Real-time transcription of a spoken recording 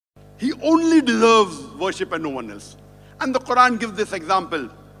He only deserves worship and no one else. And the Quran gives this example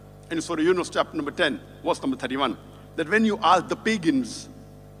in Surah Yunus chapter number 10, verse number 31, that when you ask the pagans,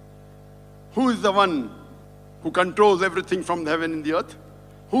 who is the one who controls everything from the heaven and the earth?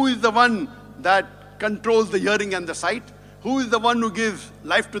 Who is the one that controls the hearing and the sight? Who is the one who gives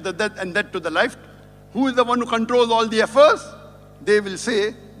life to the dead and death to the life? Who is the one who controls all the affairs? They will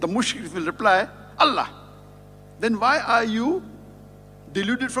say, the mushriks will reply, Allah. Then why are you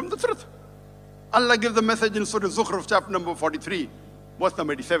deluded from the truth? Allah gives the message in Surah Zukhruf chapter number 43, verse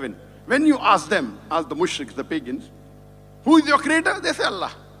number 87. When you ask them, ask the mushriks, the pagans, who is your creator? They say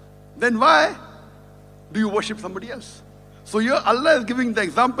Allah. Then why do you worship somebody else? So here Allah is giving the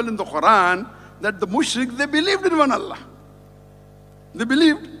example in the Quran that the mushriks, they believed in one Allah. They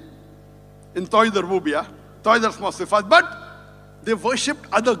believed in Tawheedul Ibaadah, Tawheedul Sifat, but they worshipped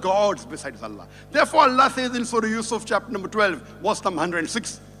other gods besides Allah. Therefore Allah says in Surah Yusuf chapter number 12, verse number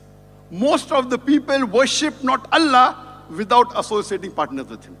 106, most of the people worship not Allah without associating partners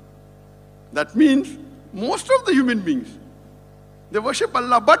with Him. That means most of the human beings, they worship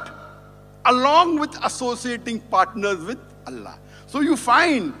Allah, but along with associating partners with Allah. So you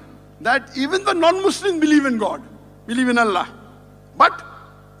find that even the non-Muslims believe in God, believe in Allah, but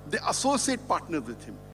they associate partners with Him.